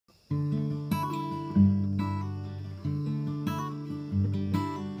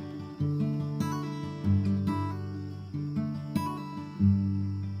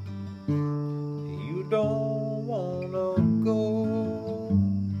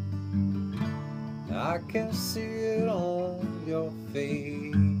I can see it on your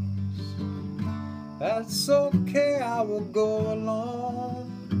face. That's okay, I will go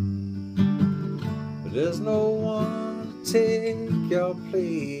along, but there's no one to take your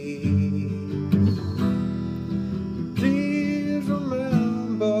place. Please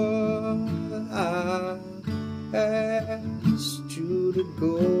remember that I asked you to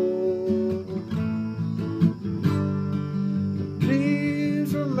go.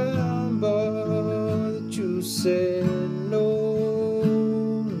 Please remember that you said no,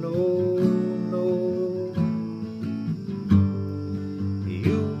 no, no.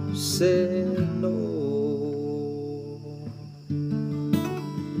 You said no.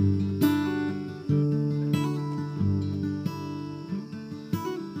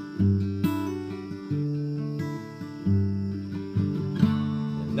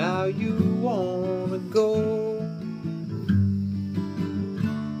 And now you wanna go.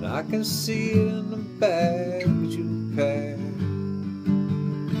 I can see it in the bag that you packed.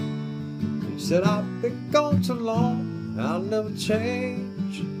 You said I've been gone too long, I'll never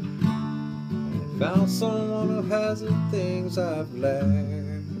change. I found someone who has the things I've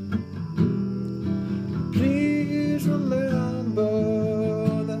lacked. Please remember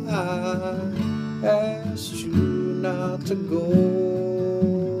that I asked you not to go.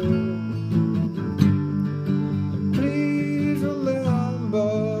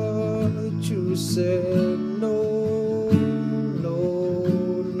 You said no, no,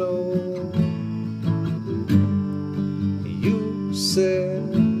 no. You said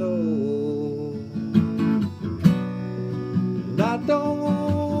no. And I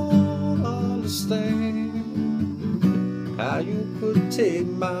don't understand how you could take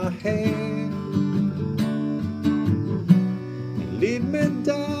my hand and lead me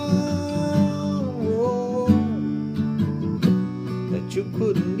down a road that you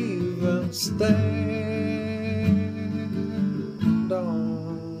couldn't even stand on.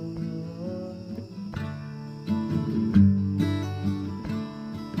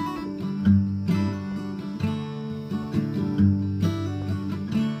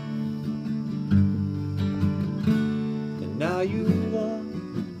 And now you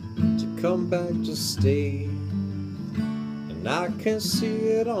want to come back to stay, and I can see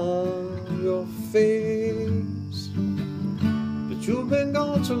it on your face. But you've been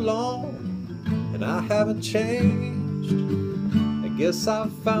gone too long, and I haven't changed. I guess I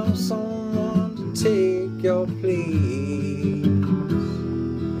found someone to take your place.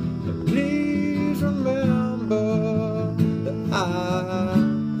 But please remember that I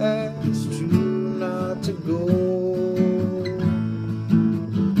asked you not to go.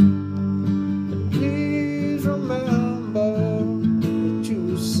 And please remember that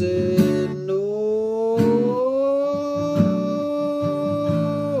you said no.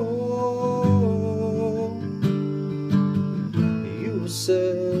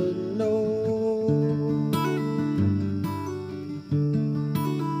 Said